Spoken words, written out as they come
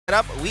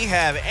Up, we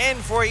have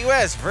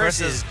N4Us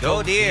versus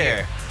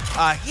Ghodere.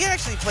 He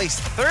actually placed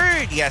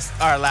third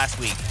last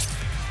week.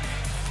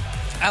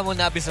 I will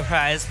not be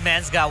surprised.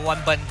 Man's got one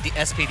button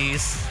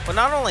SPDs. But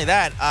not only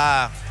that,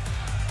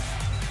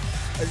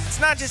 it's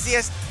not just the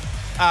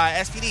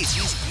SPDs.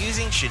 He's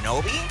using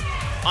Shinobi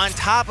on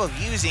top of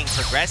using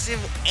Progressive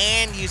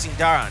and using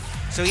Daron.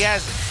 So he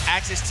has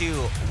access to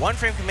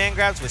one-frame command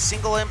grabs with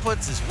single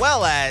inputs as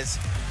well as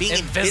being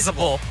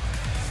invisible.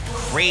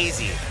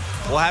 Crazy.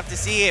 We'll have to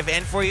see if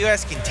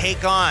N4Us can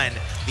take on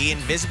the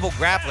invisible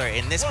grappler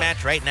in this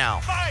match right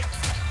now.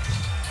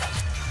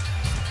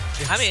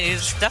 I mean,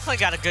 he's definitely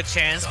got a good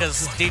chance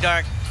because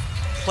D-Dark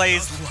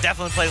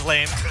definitely plays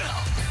lame.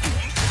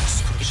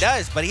 He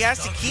does, but he has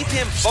to keep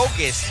him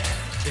focused.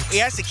 He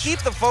has to keep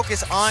the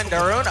focus on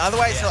Daron,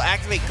 otherwise he'll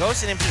activate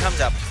Ghost and it becomes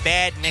a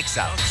bad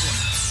mix-up.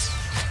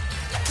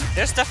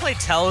 There's definitely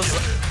tells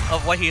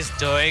of what he's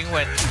doing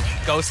when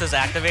Ghost is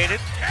activated.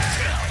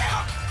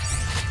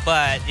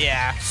 But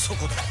yeah. All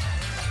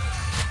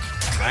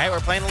right, we're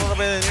playing a little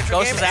bit of the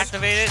neutral game. Ghost is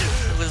activated.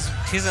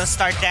 He's gonna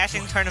start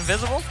dashing, turn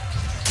invisible.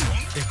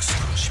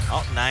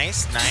 Oh,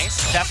 nice.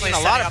 Definitely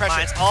a lot of pressure.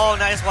 Mines. Oh,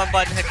 nice one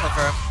button hit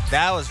confirm.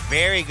 That was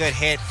very good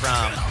hit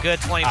from good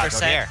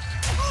 20%.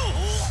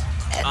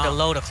 And the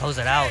low to close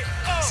it out.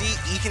 See,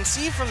 you can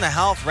see from the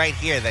health right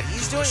here that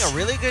he's doing a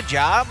really good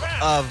job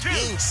of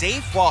being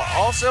safe while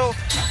also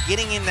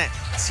getting in that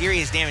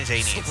serious damage that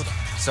he needs.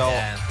 So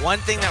one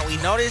thing that we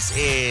notice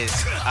is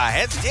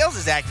Heads and Tails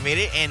is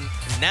activated, and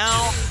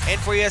now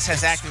N4Us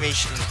has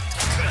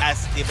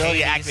the ability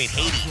to activate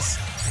Hades.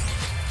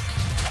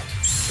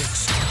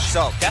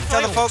 So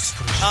tell the folks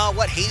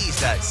what Hades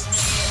does.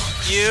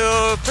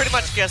 You pretty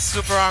much get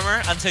super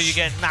armor until you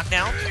get knocked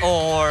down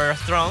or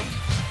thrown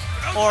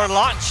or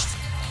launched.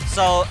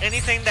 So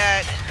anything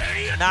that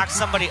knocks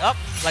somebody up,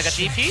 like a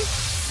DP.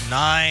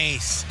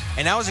 Nice.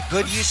 And that was a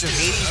good use of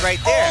Hades right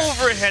there.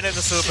 Overhead in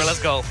the super, let's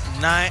go.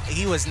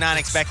 He was not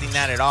expecting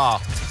that at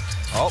all.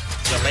 Oh,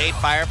 delayed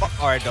fireball,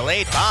 or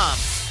delayed bomb.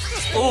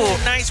 Ooh,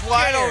 nice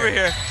wire. Get over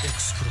here.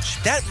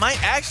 That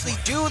might actually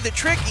do the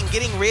trick in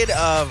getting rid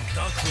of...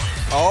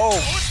 Oh,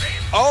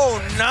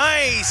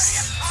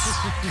 nice.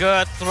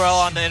 Good throw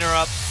on the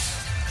interrupt.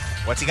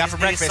 What's he got for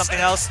breakfast? Something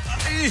else.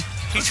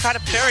 He tried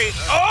to parry.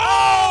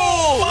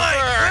 Oh, my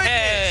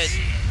head.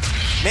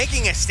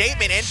 Making a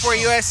statement,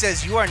 N4Us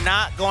says, you are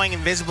not going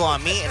invisible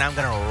on me, and I'm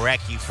going to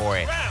wreck you for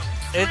it.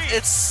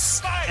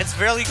 It's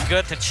really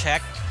good to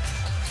check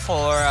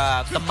for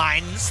the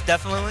mines,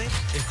 definitely.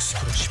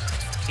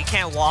 He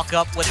can't walk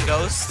up with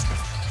Ghost.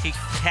 He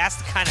has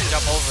to kind of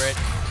jump over it.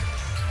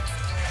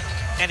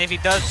 And if he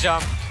does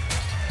jump,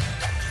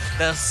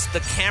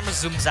 the camera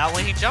zooms out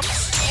when he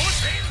jumps.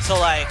 So,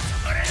 like,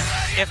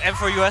 if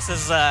N4Us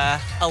is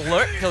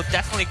alert, he'll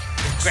definitely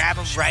grab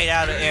him right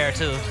out of the air,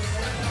 too.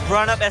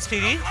 Run up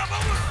SPD.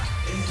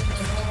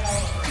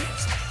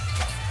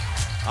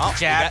 Oh,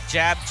 jab,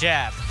 jab,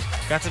 jab.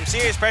 Got some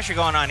serious pressure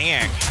going on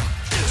here.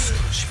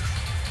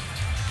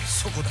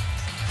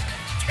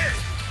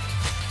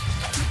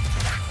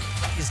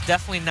 He's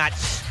definitely not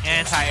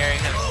anti-airing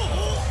him.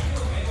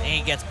 And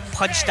he gets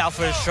punched out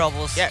for his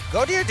troubles. Yeah,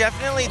 Ghodere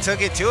definitely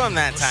took it to him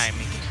that time.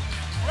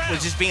 He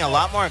was just being a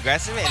lot more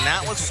aggressive, and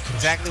that was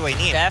exactly what he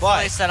needed.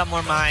 Definitely set up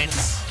more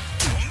mines.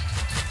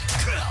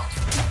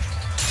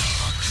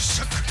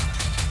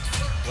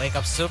 Wake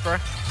up super.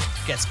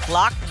 Gets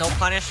blocked, no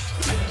punish.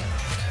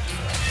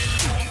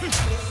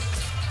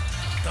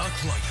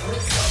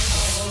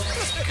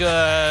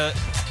 Good.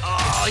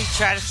 Oh, he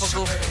tried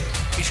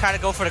to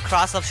go for the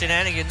cross-up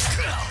shenanigans.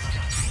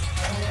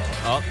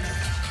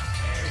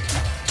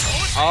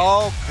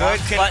 Oh, good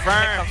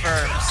confirm.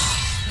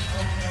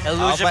 Confirms.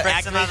 Illusion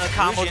breaks him out of the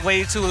combo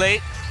way too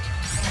late.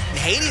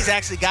 Hades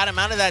actually got him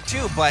out of that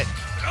too, but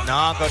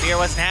no, Ghodere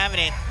wasn't having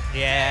it.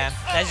 Yeah,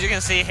 as you can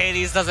see,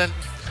 Hades doesn't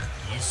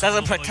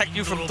protect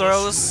you from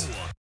throws.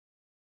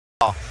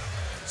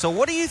 So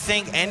what do you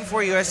think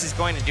N4Us is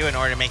going to do in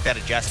order to make that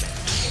adjustment?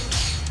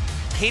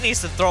 He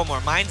needs to throw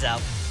more mines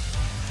out.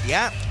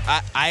 Yeah,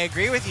 I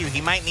agree with you. He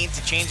might need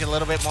to change a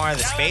little bit more of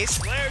the space.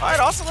 Oh, it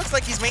also looks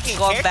like he's making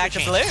going back to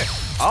Blair.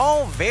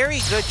 Oh, very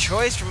good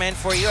choice from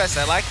N4Us.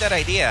 I like that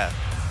idea.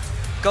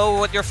 Go with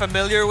what you're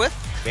familiar with.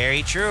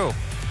 Very true.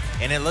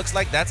 And it looks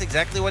like that's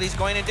exactly what he's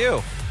going to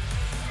do.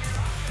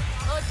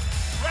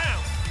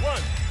 Round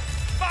one,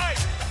 fight.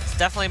 There's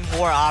definitely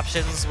more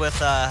options with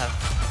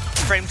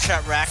frame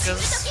trap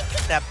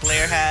Rakas that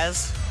Blair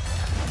has,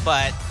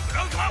 but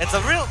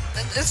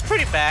it's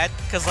pretty bad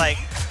because like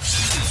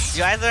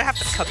you either have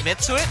to commit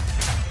to it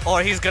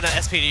or he's gonna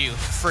SPD you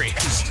free.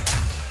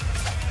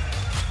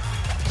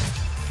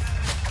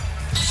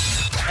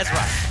 That's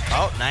rough.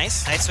 Oh,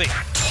 nice. Nice sweep.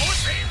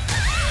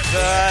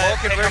 Good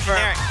conversion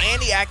there,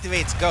 and he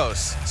activates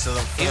Ghost. So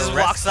he just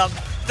walks up.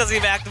 Doesn't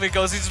even activate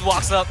Ghost. He just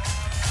walks up.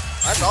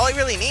 That's all he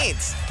really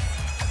needs.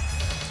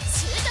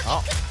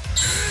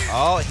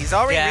 Oh, he's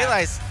already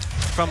realized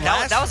from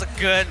last. That was a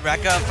good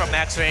Rekka from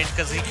max range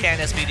because he can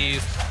SPD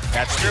you.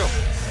 That's true.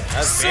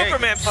 That's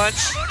Superman punch.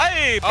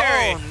 Hey,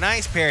 parry. Oh,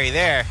 nice parry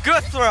there.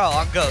 Good throw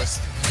on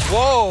Ghost.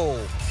 Whoa!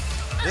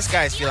 This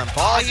guy's feeling Oh,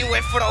 ballsy. he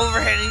went for the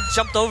overhead and he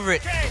jumped over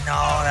it.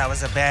 No, that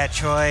was a bad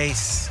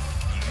choice.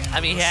 I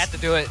mean, he had to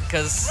do it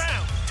because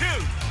Round 2.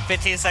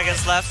 15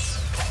 seconds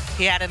left.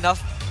 He had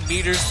enough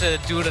meters to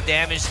do the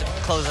damage to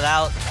close it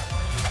out.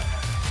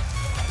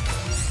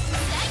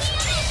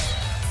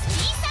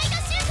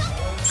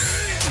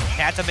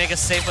 He had to make it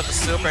safe with the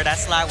super. That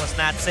slide was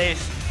not safe.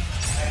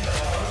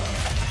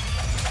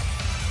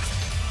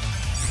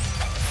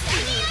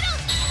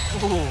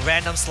 Ooh,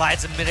 random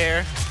slides in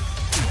midair.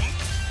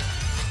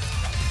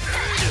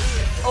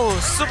 Oh,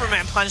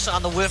 Superman punch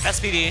on the whiff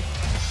SPD.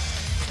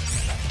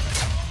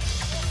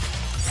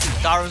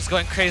 Darwin's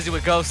going crazy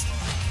with Ghost.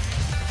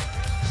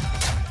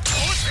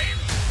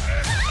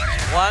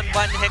 One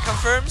button hit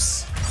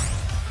confirms.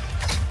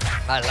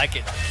 I like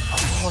it.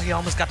 Oh, he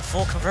almost got the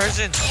full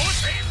conversion.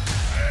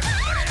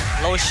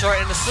 Low short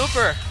in the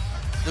super.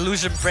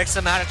 Illusion breaks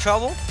him out of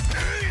trouble.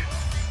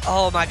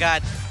 Oh my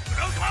god.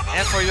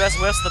 N4Us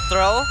whiffs the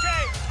throw.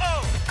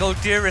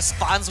 Ghodere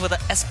responds with an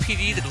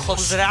SPD to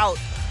close it out.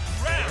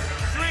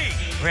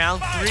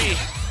 Round 3.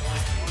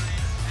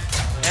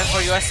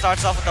 N4Us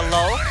starts off with a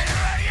low.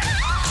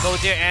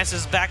 Ghodere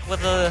answers back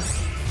with a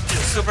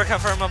super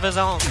confirm of his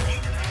own.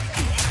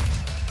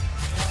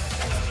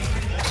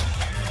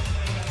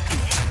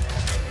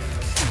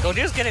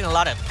 Ghodere's getting a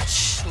lot of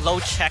low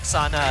checks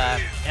on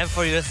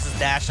N4Us'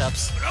 dash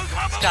ups.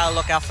 Just gotta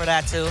look out for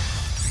that too.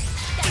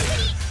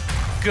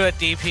 Good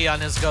DP on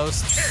his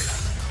Ghost.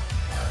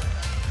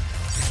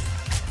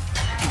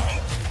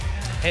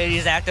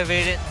 Hades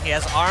activated. He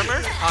has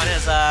armor on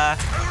his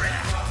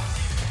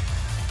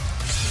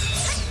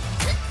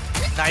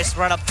nice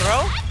run up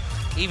throw.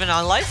 Even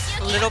on life,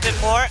 a little bit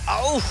more.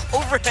 Oh,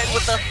 overhead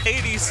with the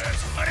Hades.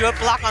 Good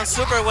block on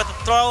super with the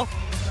throw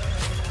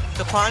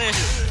to punish.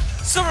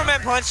 Superman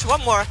punch, one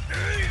more.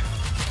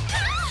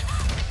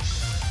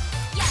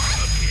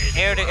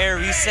 Air to air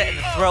reset and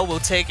the throw will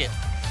take it.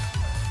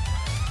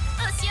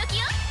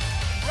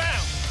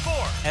 Round 4.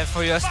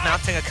 N4Us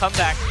mounting a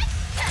comeback.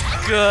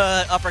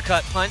 Good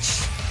uppercut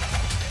punch.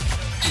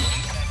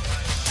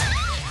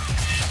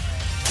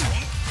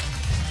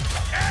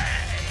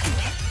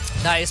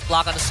 Nice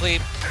block on the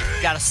sweep.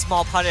 Got a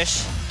small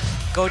punish.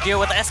 Ghodere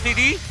with the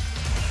SPD.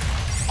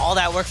 All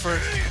that work for...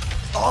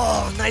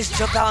 Oh, nice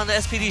jump out on the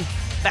SPD.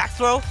 Back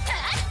throw.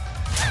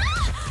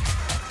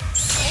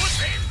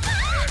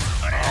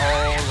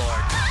 Oh,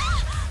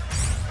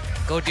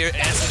 Lord. Ghodere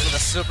answers with a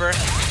super.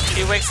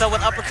 He wakes up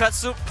with uppercut,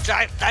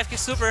 dive kick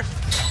super.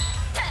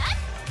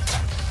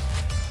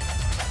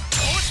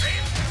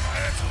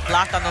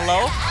 Blocked on the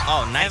low.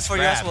 Oh, nice N4Us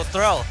grab. will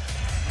throw.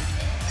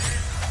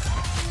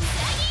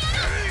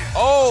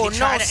 Oh, He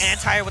no. tried to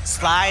anti with the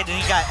slide,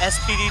 and he got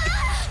SPD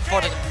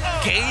for the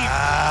game.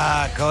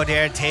 Ah,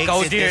 Ghodere takes it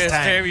Ghodere this is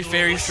time. very,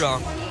 very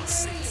strong.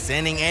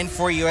 Sending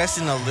N4Us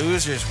in the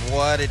losers.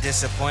 What a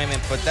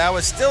disappointment. But that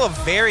was still a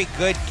very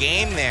good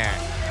game there.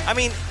 I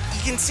mean,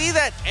 you can see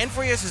that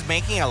N4Us was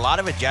making a lot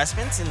of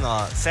adjustments in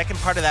the second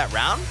part of that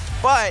round,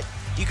 but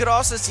you could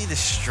also see the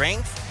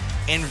strength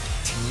and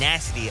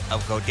tenacity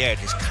of Ghodere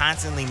just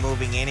constantly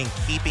moving in and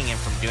keeping him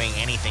from doing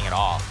anything at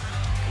all.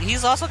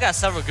 He's also got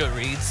several good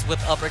reads with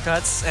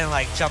uppercuts and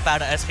like jump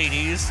out of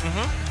SPDs.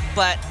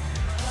 But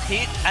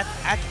he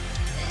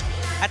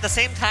at the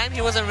same time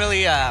he wasn't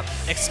really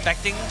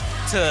expecting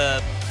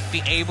to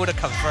be able to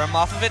confirm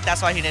off of it.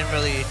 That's why he didn't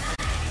really.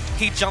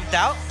 He jumped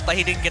out, but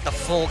he didn't get the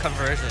full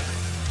conversion.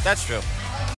 That's true.